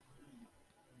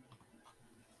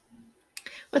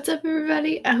What's up,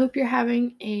 everybody? I hope you're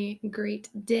having a great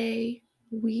day,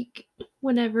 week,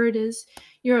 whenever it is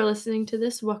you're listening to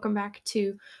this. Welcome back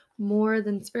to More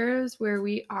Than Sparrows, where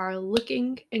we are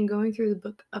looking and going through the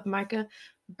book of Micah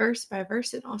verse by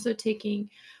verse and also taking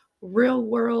real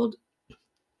world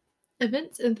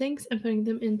events and things and putting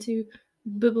them into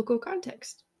biblical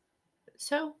context.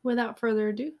 So, without further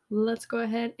ado, let's go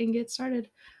ahead and get started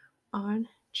on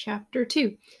chapter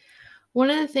 2. One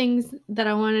of the things that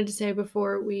I wanted to say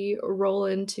before we roll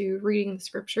into reading the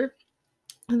scripture,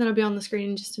 and that'll be on the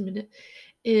screen in just a minute,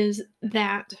 is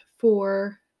that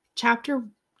for chapter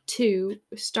 2,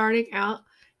 starting out,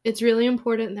 it's really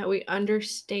important that we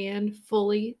understand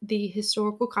fully the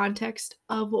historical context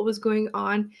of what was going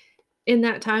on in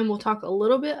that time. We'll talk a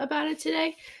little bit about it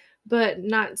today, but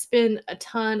not spend a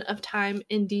ton of time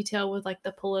in detail with like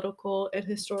the political and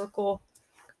historical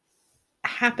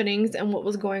happenings and what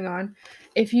was going on.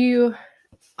 If you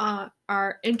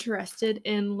are interested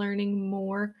in learning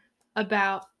more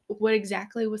about what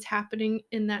exactly was happening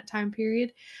in that time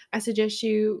period, I suggest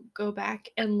you go back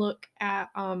and look at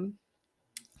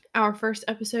our first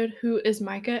episode, Who is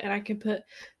Micah? And I can put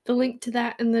the link to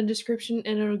that in the description,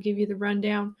 and it'll give you the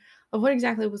rundown of what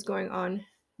exactly was going on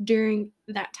during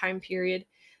that time period,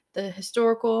 the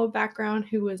historical background,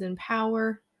 who was in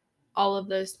power, all of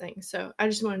those things. So I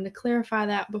just wanted to clarify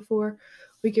that before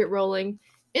we get rolling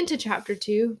into chapter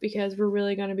 2, because we're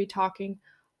really going to be talking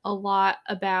a lot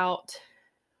about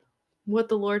what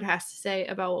the Lord has to say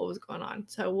about what was going on.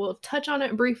 So we'll touch on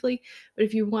it briefly, but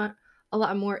if you want a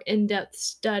lot more in-depth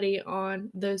study on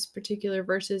those particular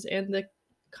verses and the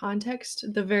context,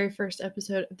 the very first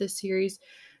episode of this series,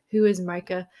 Who is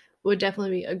Micah, would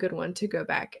definitely be a good one to go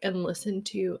back and listen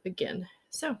to again.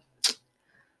 So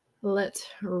let's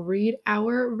read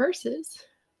our verses.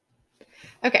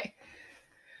 Okay,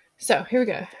 so here we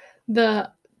go.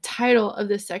 The title of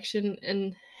this section,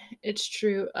 and it's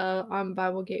true on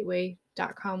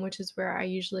BibleGateway.com, which is where I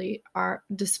usually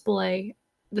display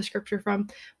the scripture from,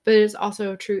 but it is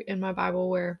also true in my Bible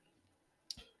where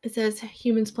it says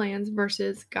humans' plans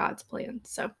versus God's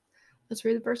plans. So let's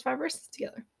read the first 5 verses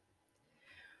together.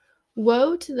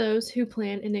 Woe to those who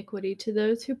plan iniquity, to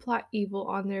those who plot evil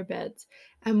on their beds.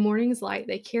 At morning's light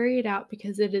they carry it out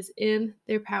because it is in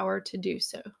their power to do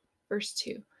so. Verse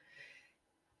 2.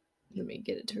 Let me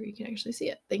get it to where you can actually see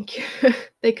it. Thank you.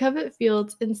 They covet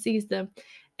fields and seize them,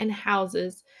 and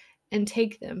houses and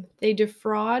take them. They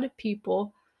defraud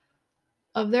people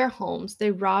of their homes.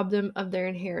 They rob them of their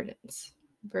inheritance.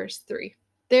 Verse 3.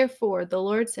 Therefore, the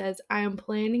Lord says, I am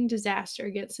planning disaster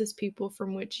against this people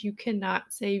from which you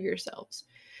cannot save yourselves.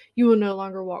 You will no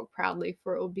longer walk proudly,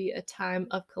 for it will be a time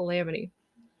of calamity.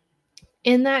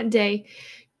 In that day,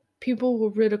 people will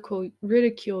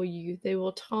ridicule you. They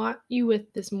will taunt you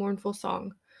with this mournful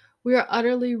song. We are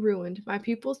utterly ruined. My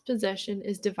people's possession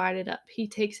is divided up. He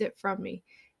takes it from me.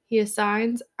 He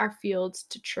assigns our fields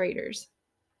to traitors.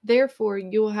 Therefore,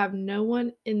 you will have no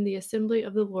one in the assembly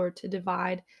of the Lord to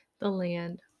divide the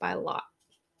land by lot.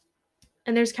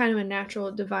 And there's kind of a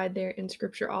natural divide there in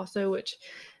scripture also, which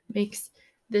makes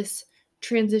this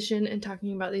transition and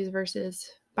talking about these verses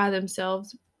by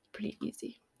themselves pretty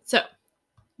easy. So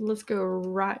let's go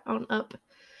right on up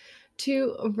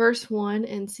to verse 1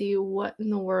 and see what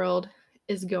in the world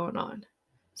is going on.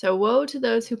 So, woe to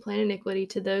those who plan iniquity,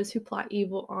 to those who plot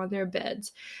evil on their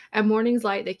beds. At morning's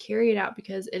light they carry it out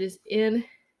because it is in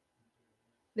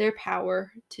their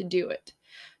power to do it.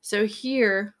 So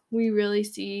here we really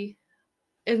see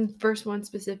in verse 1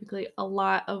 specifically a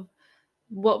lot of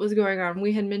what was going on.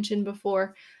 We had mentioned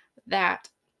before that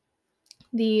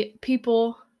the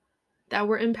people that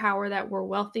were in power, that were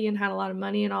wealthy and had a lot of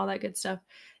money and all that good stuff,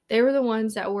 they were the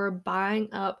ones that were buying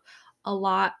up a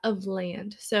lot of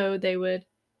land. So they would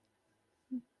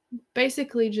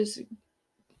basically just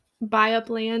buy up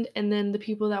land, and then the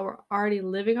people that were already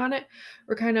living on it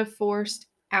were kind of forced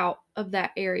out of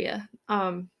that area.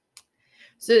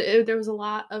 There was a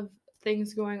lot of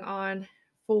things going on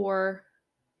but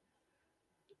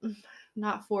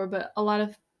a lot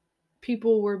of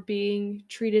people were being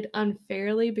treated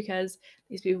unfairly because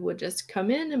these people would just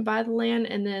come in and buy the land,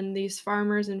 and then these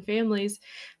farmers and families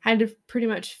had to pretty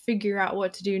much figure out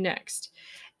what to do next.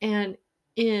 And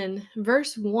in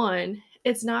verse 1,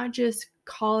 it's not just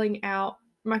calling out,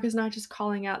 Micah's not just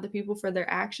calling out the people for their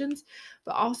actions,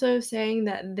 but also saying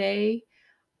that they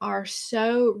are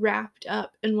so wrapped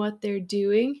up in what they're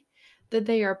doing that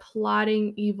they are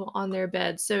plotting evil on their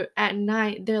beds. So at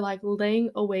night, they're like laying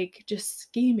awake, just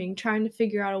scheming, trying to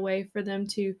figure out a way for them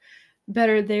to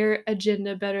better their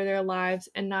agenda, better their lives,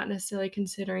 and not necessarily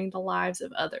considering the lives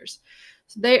of others.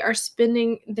 So they are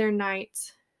spending their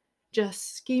nights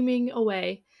just scheming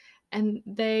away, and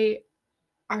they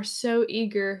are so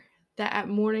eager that at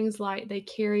morning's light they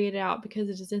carry it out because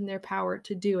it is in their power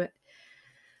to do it.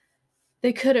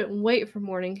 They couldn't wait for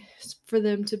morning for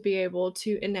them to be able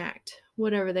to enact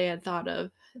whatever they had thought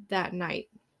of that night.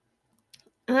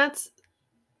 And it's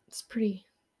pretty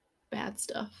bad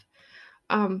stuff.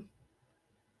 I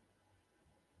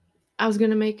was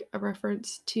going to make a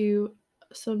reference to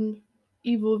some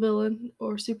evil villain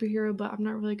or superhero, but I'm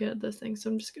not really good at those things, so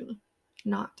I'm just going to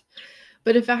not.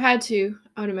 But if I had to,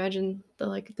 I would imagine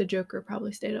the Joker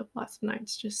probably stayed up lots of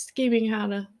nights just scheming how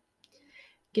to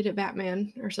get at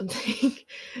Batman or something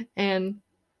and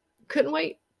couldn't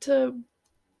wait to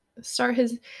start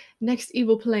his next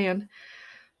evil plan.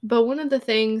 But one of the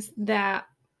things that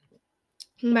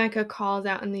Micah calls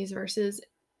out in these verses,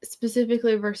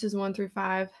 specifically verses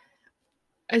 1-5,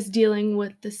 is dealing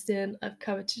with the sin of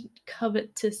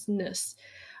covetousness,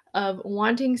 of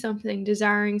wanting something,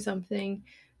 desiring something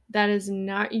that is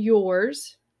not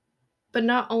yours, but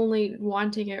not only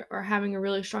wanting it or having a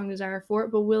really strong desire for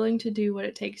it, but willing to do what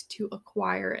it takes to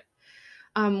acquire it,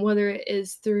 whether it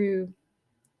is through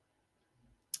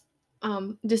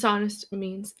dishonest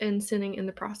means and sinning in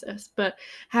the process. But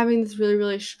having this really,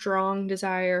 really strong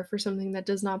desire for something that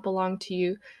does not belong to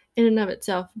you in and of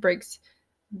itself breaks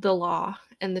the law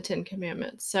and the 10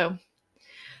 Commandments. So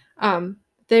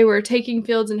they were taking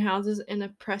fields and houses and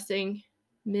oppressing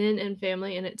men and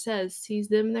family, and it says, seize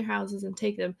them in their houses and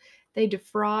take them. They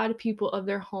defraud people of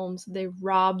their homes. They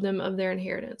rob them of their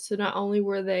inheritance. So not only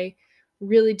were they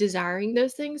really desiring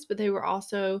those things, but they were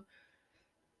also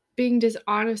being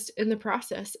dishonest in the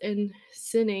process and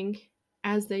sinning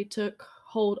as they took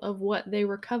hold of what they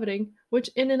were coveting, which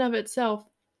in and of itself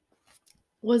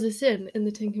was a sin. In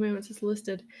the 10 Commandments is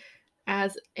listed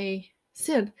as a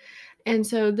sin. And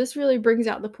so this really brings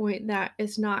out the point that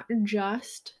it's not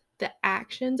just the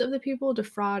actions of the people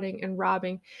defrauding and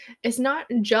robbing. It's not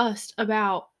just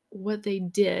about what they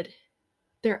did,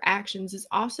 their actions. It's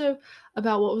also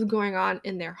about what was going on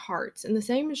in their hearts. And the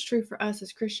same is true for us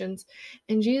as Christians.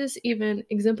 And Jesus even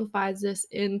exemplifies this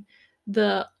in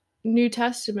the New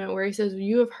Testament where he says,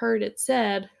 you have heard it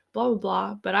said, blah, blah,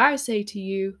 blah, but I say to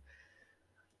you.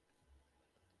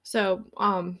 So,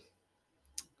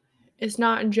 it's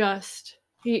not just,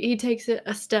 he takes it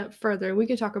a step further. We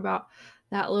could talk about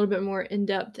that a little bit more in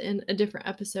depth in a different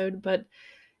episode, but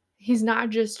he's not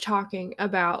just talking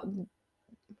about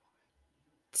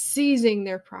seizing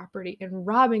their property and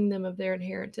robbing them of their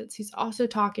inheritance. He's also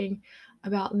talking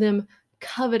about them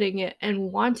coveting it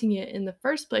and wanting it in the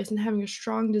first place and having a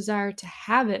strong desire to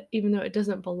have it, even though it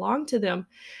doesn't belong to them,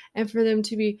 and for them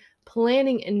to be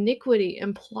planning iniquity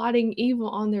and plotting evil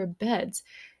on their beds.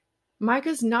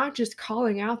 Micah's not just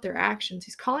calling out their actions,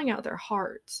 he's calling out their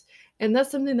hearts. And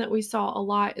that's something that we saw a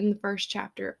lot in the first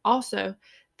chapter. Also,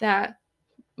 that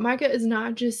Micah is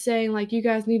not just saying, you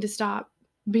guys need to stop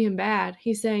being bad.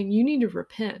 He's saying, you need to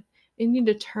repent. You need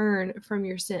to turn from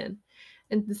your sin.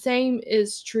 And the same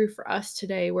is true for us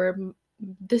today, where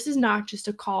this is not just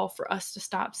a call for us to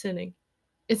stop sinning.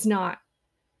 It's not.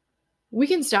 We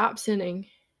can stop sinning,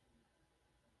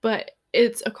 but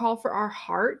it's a call for our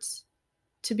hearts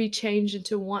to be changed and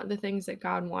to want the things that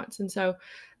God wants. And so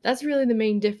that's really the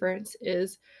main difference,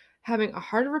 is having a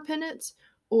heart of repentance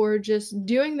or just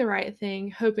doing the right thing,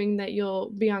 hoping that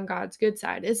you'll be on God's good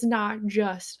side. It's not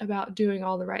just about doing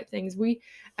all the right things. We,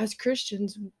 as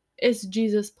Christians, it's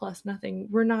Jesus plus nothing.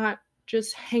 We're not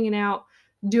just hanging out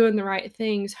doing the right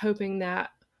things, hoping that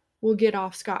we'll get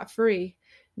off scot-free.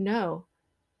 No.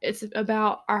 It's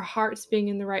about our hearts being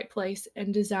in the right place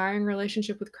and desiring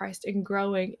relationship with Christ and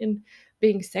growing and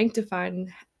being sanctified and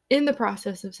in the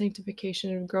process of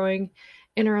sanctification and growing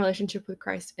in a relationship with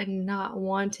Christ, and not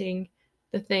wanting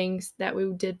the things that we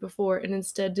did before, and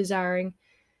instead desiring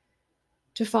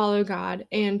to follow God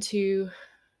and to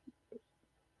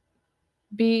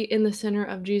be in the center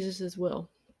of Jesus's will.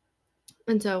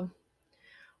 And so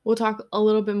we'll talk a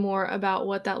little bit more about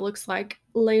what that looks like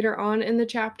later on in the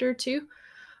chapter too.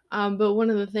 But one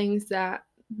of the things that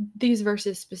these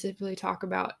verses specifically talk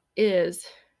about is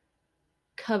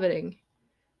coveting.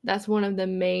 That's one of the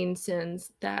main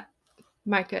sins that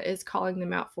Micah is calling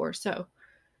them out for. So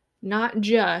not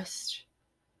just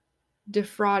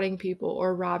defrauding people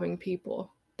or robbing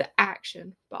people, the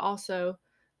action, but also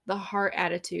the heart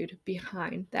attitude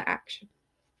behind the action.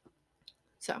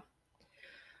 So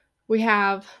we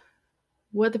have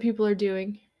what the people are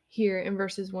doing here in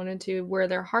verses 1 and 2, where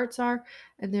their hearts are,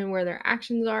 and then where their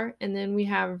actions are. And then we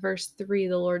have verse 3,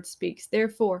 the Lord speaks.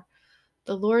 Therefore,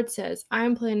 the Lord says, I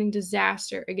am planning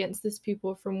disaster against this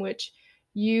people from which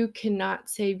you cannot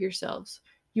save yourselves.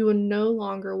 You will no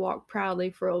longer walk proudly,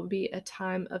 for it will be a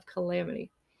time of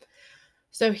calamity.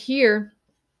 So here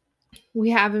we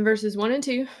have in verses 1 and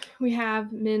 2, we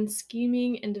have men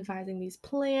scheming and devising these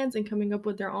plans and coming up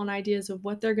with their own ideas of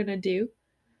what they're going to do.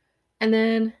 And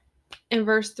then in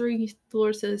verse 3, the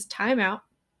Lord says, time out.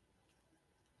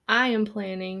 I am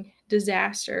planning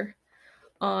disaster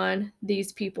on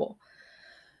these people.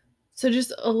 So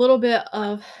just a little bit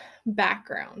of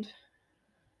background.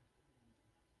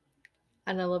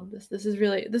 And I love this. This is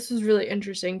really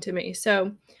interesting to me.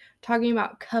 So talking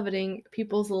about coveting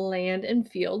people's land and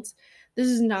fields. This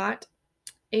is not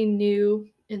a new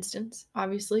instance,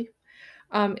 obviously.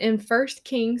 In 1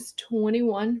 Kings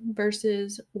 21,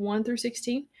 verses 1 through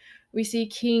 16, we see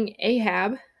King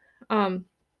Ahab. And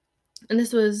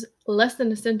this was less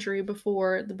than a century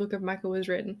before the book of Micah was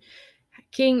written.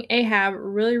 King Ahab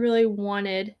really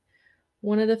wanted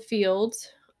one of the fields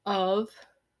of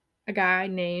a guy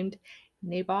named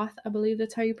Naboth, I believe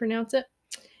that's how you pronounce it.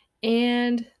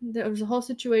 And there was a whole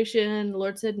situation. The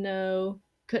Lord said no,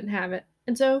 couldn't have it.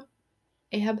 And so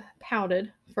Ahab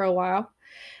pouted for a while.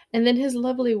 And then his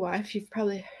lovely wife, you've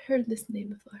probably heard this name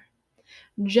before,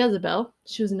 Jezebel.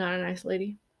 She was not a nice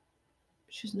lady.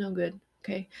 She was no good.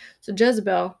 Okay. So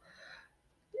Jezebel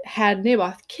had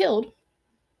Naboth killed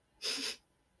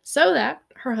so that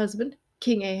her husband,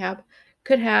 King Ahab,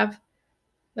 could have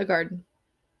the garden.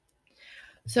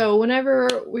 So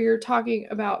whenever we're talking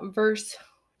about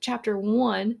chapter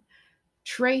 1,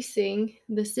 tracing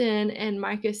the sin, and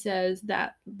Micah says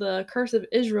that the curse of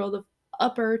Israel, the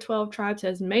upper 12 tribes,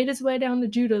 has made its way down to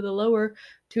Judah, the lower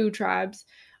 2 tribes.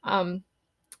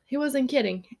 He wasn't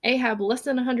kidding. Ahab, less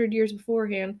than 100 years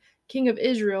beforehand, king of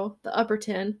Israel, the upper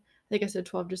 10, I think I said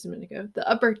 12 just a minute ago, the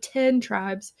upper 10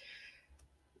 tribes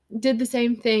did the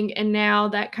same thing, and now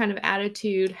that kind of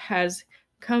attitude has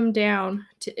come down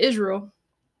to Israel.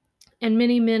 And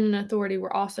many men in authority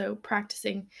were also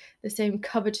practicing the same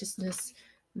covetousness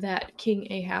that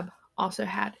King Ahab also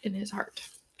had in his heart.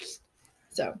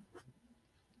 So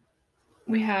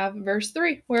we have verse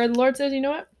 3, where the Lord says, you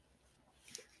know what?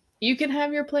 You can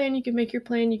have your plan, you can make your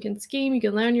plan, you can scheme, you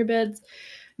can lay on your beds,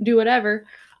 do whatever,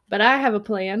 but I have a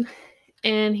plan,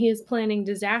 and he is planning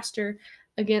disaster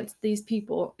against these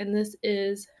people, and this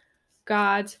is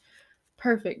God's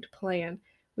perfect plan.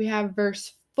 We have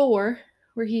verse 4,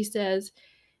 where he says,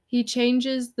 he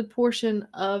changes the portion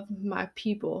of my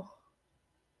people.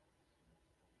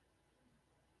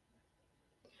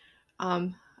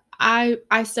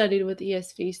 I studied with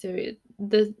ESV, so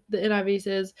the NIV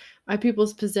says my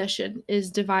people's possession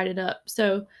is divided up.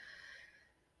 So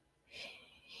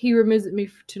he removes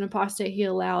it to an apostate. He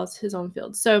allows his own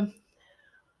field. So a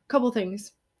couple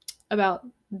things about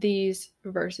these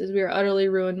verses. We are utterly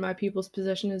ruined. My people's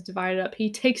possession is divided up. He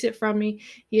takes it from me.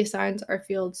 He assigns our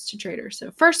fields to traders.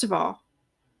 So first of all,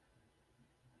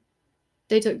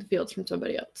 they took the fields from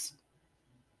somebody else.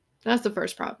 That's the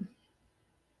first problem.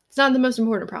 It's not the most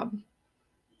important problem,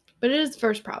 but it is the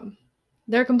first problem.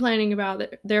 They're complaining about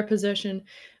their possession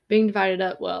being divided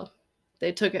up. Well,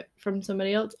 they took it from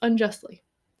somebody else unjustly.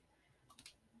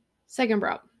 Second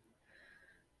problem.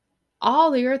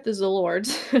 All the earth is the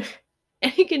Lord's,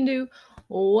 and he can do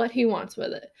what he wants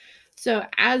with it. So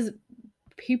as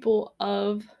people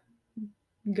of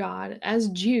God, as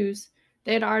Jews,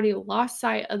 they had already lost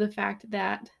sight of the fact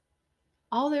that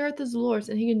all the earth is the Lord's,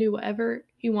 and he can do whatever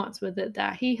he wants with it,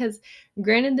 that he has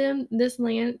granted them this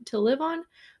land to live on,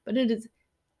 but it is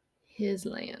his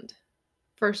land,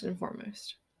 first and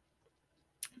foremost.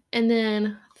 And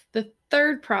then the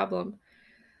third problem,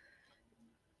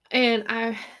 and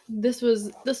this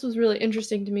was really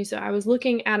interesting to me. So I was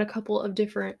looking at a couple of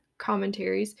different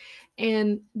commentaries,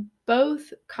 and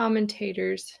both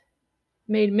commentators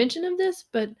made mention of this,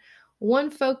 but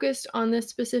one focused on this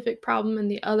specific problem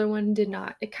and the other one did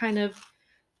not. They kind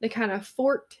of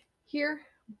forked here,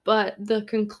 but the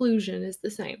conclusion is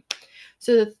the same.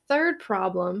 So the third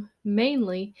problem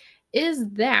mainly is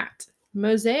that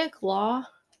Mosaic law,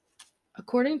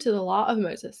 according to the law of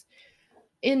Moses,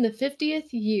 in the 50th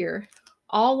year,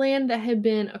 all land that had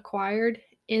been acquired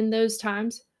in those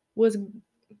times was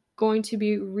going to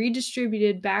be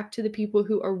redistributed back to the people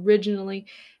who originally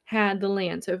had the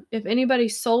land. So if anybody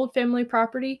sold family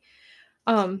property,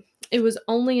 it was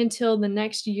only until the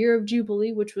next year of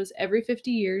Jubilee, which was every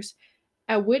 50 years,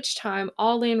 at which time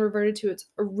all land reverted to its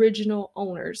original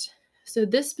owners. So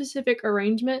this specific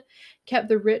arrangement kept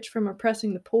the rich from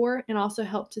oppressing the poor and also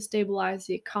helped to stabilize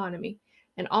the economy.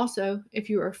 And also, if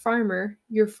you were a farmer,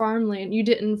 your farmland, you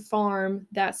didn't farm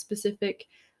that specific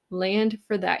land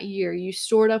for that year. You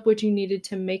stored up what you needed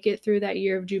to make it through that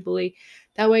year of Jubilee.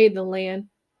 That way the land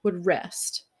would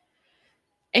rest.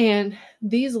 And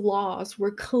these laws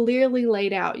were clearly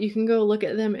laid out. You can go look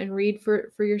at them and read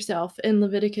for yourself in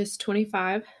Leviticus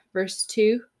 25, verse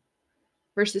 2,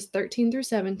 verses 13 through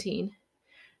 17,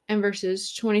 and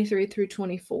verses 23 through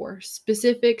 24.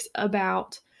 Specifics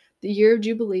about the year of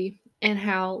Jubilee and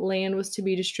how land was to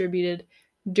be distributed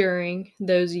during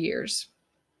those years.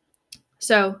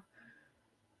 So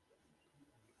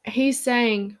he's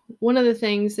saying one of the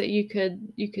things that you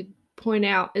could point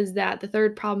out is that the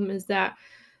third problem is that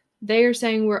they are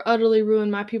saying we're utterly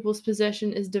ruined. My people's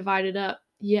possession is divided up.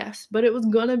 Yes, but it was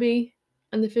going to be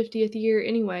in the 50th year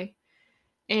anyway.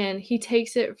 And he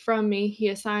takes it from me. He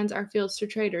assigns our fields to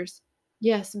traders.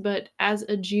 Yes, but as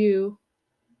a Jew,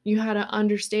 you had an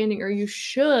understanding, or you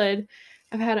should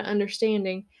have had an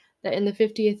understanding, that in the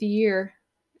 50th year,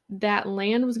 that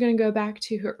land was going to go back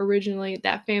to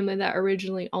that family that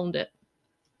originally owned it.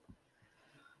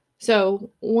 So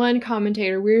one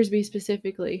commentator, Wiersbe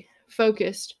specifically,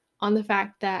 focused on the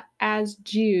fact that as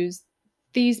Jews,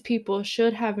 these people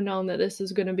should have known that this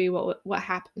is going to be what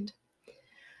happened.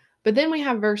 But then we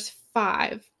have verse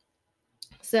 5.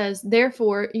 It says,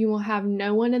 "Therefore you will have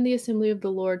no one in the assembly of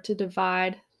the Lord to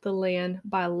divide the land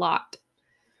by lot."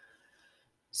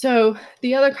 So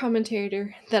the other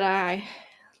commentator that I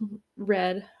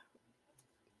read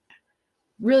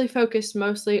really focused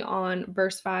mostly on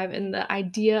verse 5 and the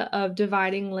idea of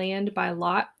dividing land by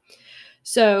lot.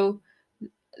 So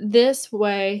this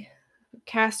way,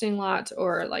 casting lots,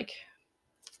 or like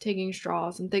taking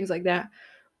straws and things like that,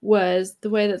 was the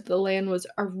way that the land was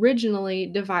originally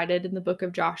divided in the book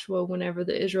of Joshua whenever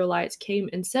the Israelites came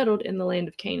and settled in the land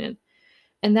of Canaan.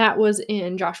 And that was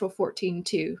in Joshua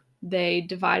 14:2. They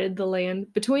divided the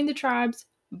land between the tribes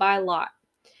by lot.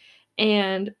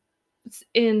 And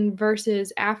in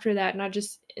verses after that, not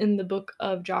just in the book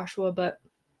of Joshua, but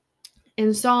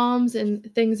in Psalms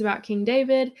and things about King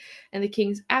David and the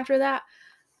kings after that,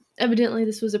 evidently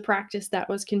this was a practice that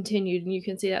was continued, and you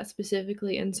can see that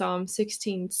specifically in Psalm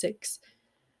 16:6.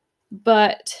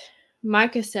 But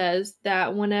Micah says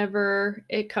that whenever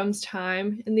it comes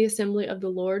time in the assembly of the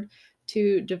Lord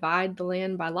to divide the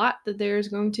land by lot, that there's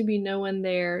going to be no one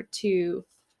there to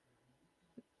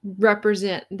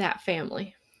represent that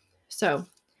family. So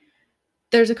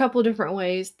there's a couple of different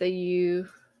ways that you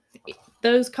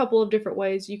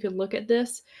could look at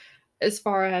this, as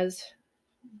far as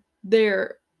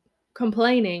they're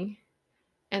complaining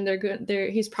and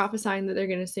he's prophesying that they're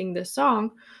going to sing this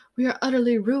song, "We are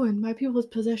utterly ruined. My people's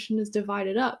possession is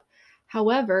divided up."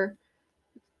 However,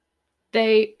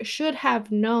 they should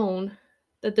have known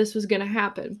that this was going to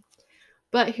happen.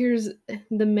 But here's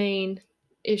the main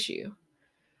issue.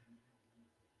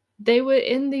 They would,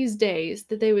 in these days,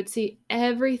 that they would see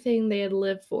everything they had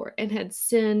lived for and had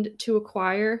sinned to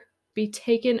acquire be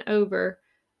taken over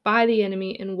by the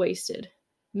enemy and wasted.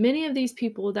 Many of these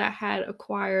people that had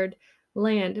acquired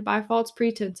land by false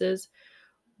pretenses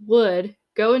would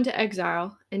go into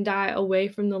exile and die away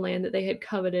from the land that they had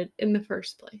coveted in the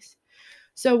first place.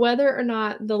 So whether or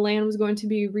not the land was going to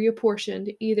be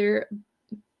reapportioned, either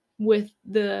with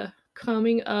the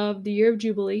coming of the year of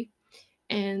Jubilee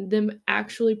and them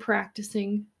actually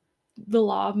practicing the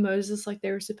law of Moses like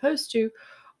they were supposed to,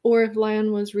 or if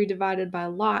land was redivided by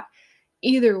lot,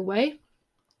 either way,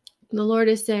 the Lord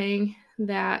is saying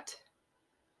that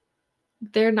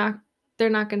they're not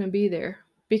going to be there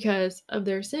because of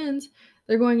their sins.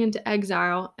 They're going into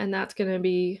exile, and that's going to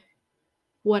be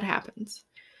what happens.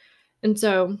 And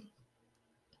so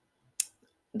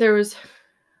there's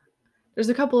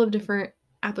a couple of different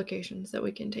applications that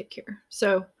we can take here.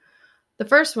 So the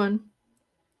first one,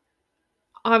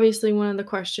 obviously one of the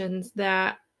questions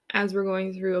that, as we're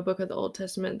going through a book of the Old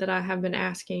Testament, that I have been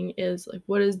asking is, like,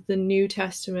 what does the New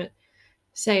Testament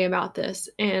say about this?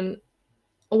 And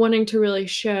wanting to really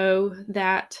show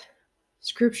that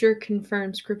Scripture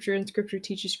confirms Scripture and Scripture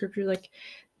teaches Scripture. Like,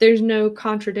 there's no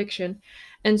contradiction.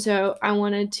 And so I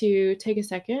wanted to take a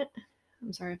second,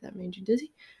 I'm sorry if that made you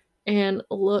dizzy, and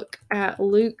look at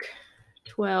Luke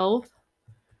 12.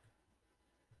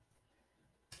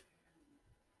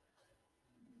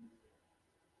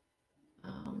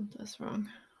 That's wrong.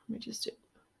 Let me just do.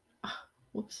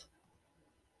 Whoops.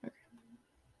 Okay.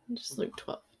 Just Luke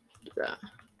 12.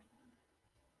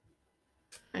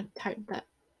 I typed that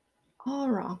all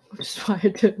wrong, which is why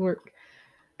it didn't work.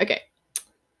 Okay.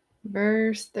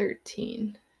 Verse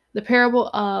 13. The parable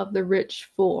of the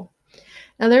rich fool.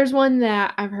 Now, there's one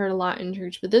that I've heard a lot in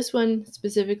church, but this one,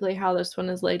 specifically how this one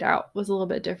is laid out, was a little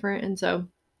bit different. And so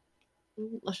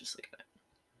let's just look at it.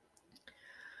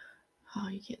 Oh,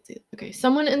 you can't see it. Okay.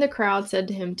 Someone in the crowd said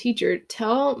to him, "Teacher,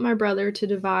 tell my brother to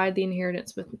divide the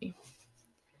inheritance with me."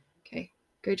 Okay.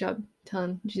 Great job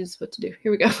telling Jesus what to do.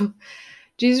 Here we go.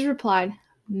 Jesus replied,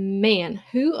 "Man,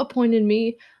 who appointed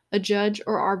me a judge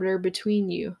or arbiter between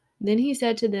you?" Then he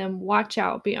said to them, "Watch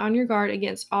out, be on your guard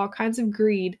against all kinds of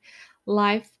greed.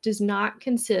 Life does not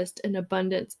consist in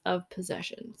abundance of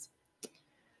possessions."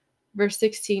 Verse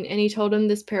 16, and he told him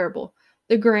this parable.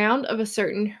 The ground of a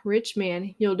certain rich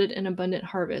man yielded an abundant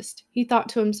harvest. He thought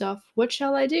to himself, "What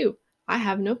shall I do? I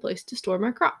have no place to store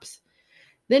my crops."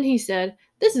 Then he said,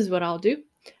 "This is what I'll do.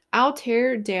 I'll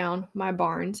tear down my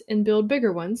barns and build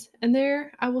bigger ones, and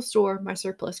there I will store my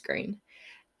surplus grain.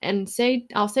 And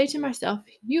I'll say to myself,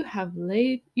 you have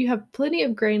plenty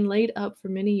of grain laid up for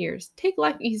many years. Take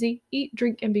life easy, eat,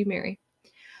 drink, and be merry."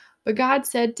 But God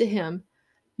said to him,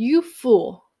 "You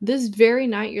fool, this very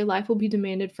night your life will be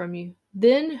demanded from you.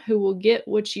 Then who will get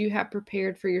what you have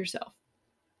prepared for yourself?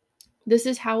 This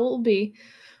is how it will be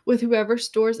with whoever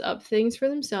stores up things for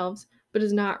themselves, but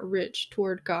is not rich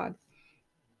toward God."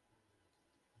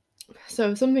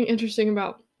 So something interesting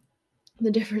about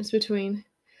the difference between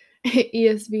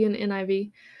ESV and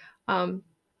NIV.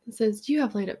 It says, "You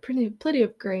have laid up plenty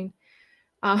of grain."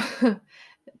 Uh,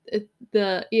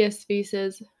 the ESV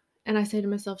says, "And I say to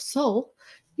myself, soul,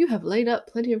 you have laid up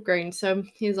plenty of grain." So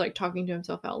he's like talking to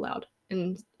himself out loud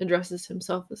and addresses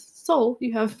himself as, "Soul,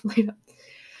 you have laid up."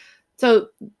 So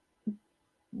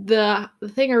the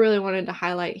thing I really wanted to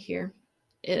highlight here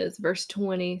is verse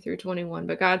 20 through 21.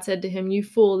 But God said to him, "You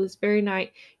fool, this very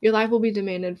night your life will be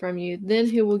demanded from you. Then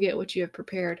who will get what you have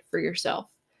prepared for yourself?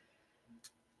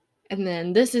 And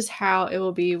then this is how it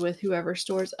will be with whoever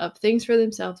stores up things for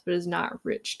themselves but is not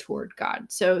rich toward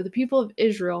God." So the people of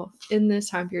Israel in this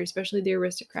time period, especially the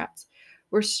aristocrats,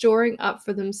 were storing up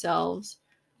for themselves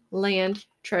land,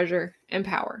 treasure, and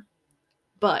power.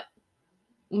 But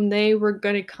when they were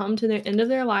going to come to the end of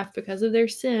their life because of their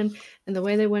sin and the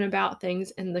way they went about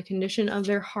things and the condition of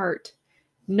their heart,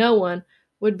 no one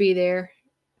would be there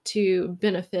to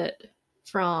benefit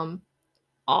from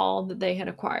all that they had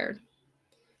acquired.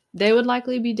 They would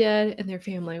likely be dead, and their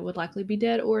family would likely be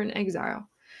dead or in exile.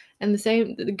 And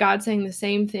God saying the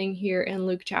same thing here in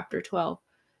Luke chapter 12.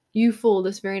 "You fool,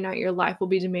 this very night your life will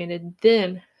be demanded.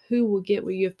 Then who will get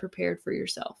what you have prepared for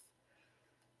yourself?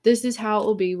 This is how it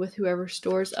will be with whoever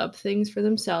stores up things for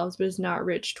themselves but is not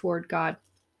rich toward God."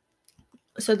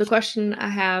 So the question I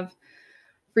have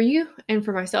for you and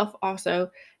for myself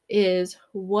also is,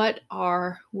 what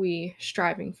are we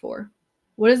striving for?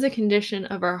 What is the condition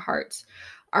of our hearts?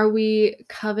 Are we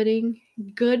coveting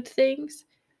good things,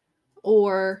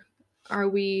 or are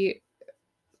we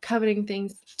coveting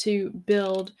things to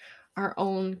build our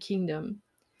own kingdom?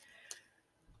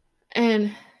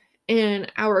 And in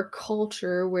our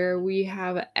culture where we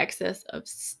have excess of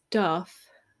stuff,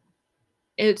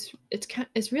 it's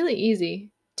really easy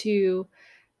to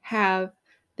have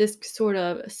this sort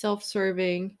of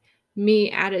self-serving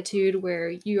me attitude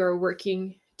where you are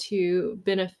working to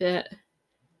benefit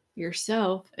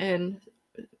yourself, and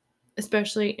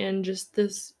especially in just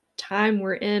this time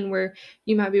we're in where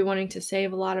you might be wanting to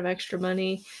save a lot of extra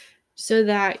money so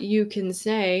that you can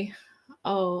say,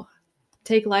 "Oh,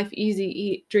 take life easy,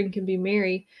 eat, drink, and be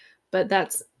merry." But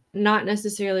that's not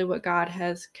necessarily what God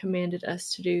has commanded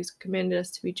us to do. He's commanded us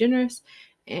to be generous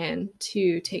and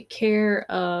to take care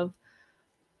of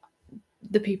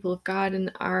the people of God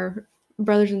and our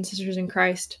brothers and sisters in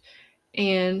Christ,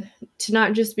 and to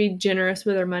not just be generous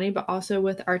with our money, but also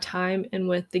with our time and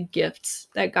with the gifts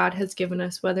that God has given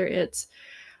us, whether it's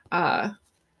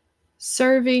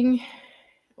serving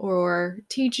or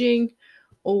teaching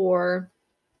or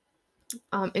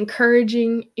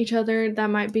encouraging each other. That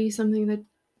might be something that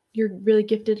you're really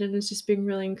gifted in, is just being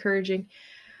really encouraging.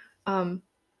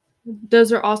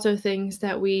 Those are also things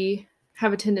that we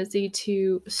have a tendency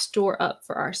to store up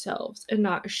for ourselves and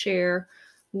not share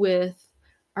with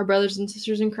our brothers and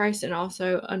sisters in Christ and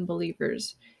also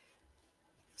unbelievers.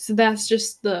 So that's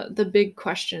just the big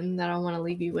question that I want to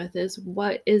leave you with, is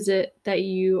what is it that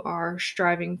you are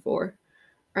striving for?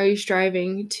 Are you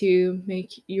striving to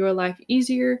make your life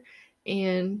easier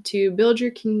and to build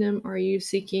your kingdom? Or are you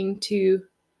seeking to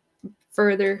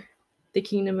further the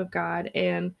kingdom of God?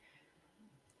 And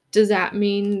does that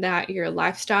mean that your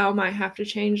lifestyle might have to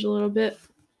change a little bit?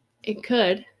 It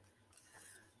could.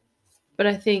 But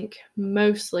I think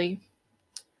mostly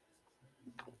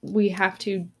we have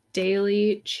to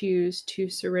daily choose to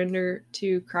surrender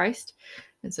to Christ.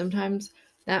 And sometimes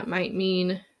that might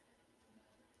mean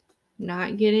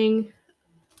not getting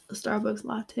a Starbucks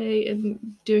latte and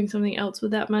doing something else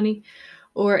with that money.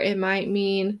 Or it might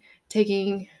mean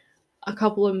taking a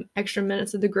couple of extra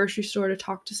minutes at the grocery store to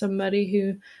talk to somebody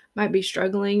who might be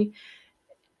struggling.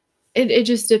 It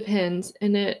just depends.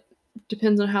 And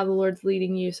depends on how the Lord's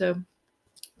leading you. So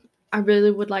I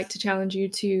really would like to challenge you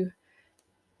to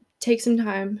take some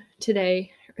time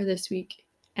today or this week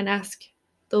and ask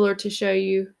the Lord to show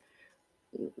you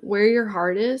where your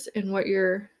heart is and what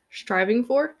you're striving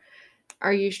for.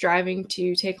 Are you striving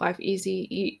to take life easy,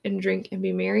 eat and drink and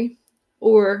be merry,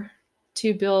 or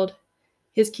to build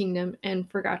his kingdom, and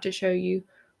for God to show you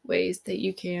ways that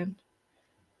you can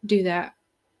do that,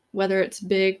 whether it's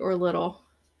big or little,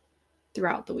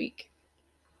 throughout the week?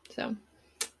 So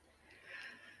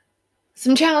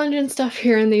some challenging stuff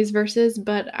here in these verses,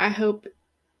 but I hope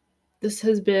this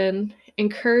has been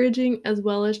encouraging as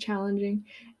well as challenging,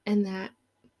 and that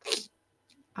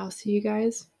I'll see you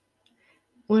guys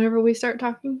whenever we start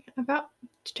talking about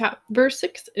verse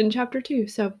 6 in chapter 2.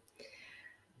 So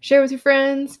share with your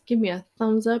friends. Give me a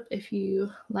thumbs up if you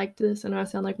liked this. I know I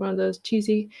sound like one of those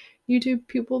cheesy YouTube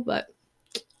people, but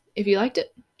if you liked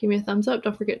it, give me a thumbs up.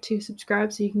 Don't forget to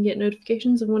subscribe so you can get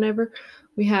notifications of whenever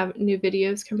we have new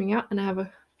videos coming out, and I have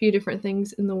a few different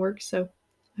things in the works, so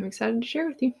I'm excited to share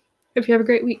with you. Hope you have a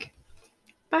great week.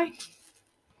 Bye.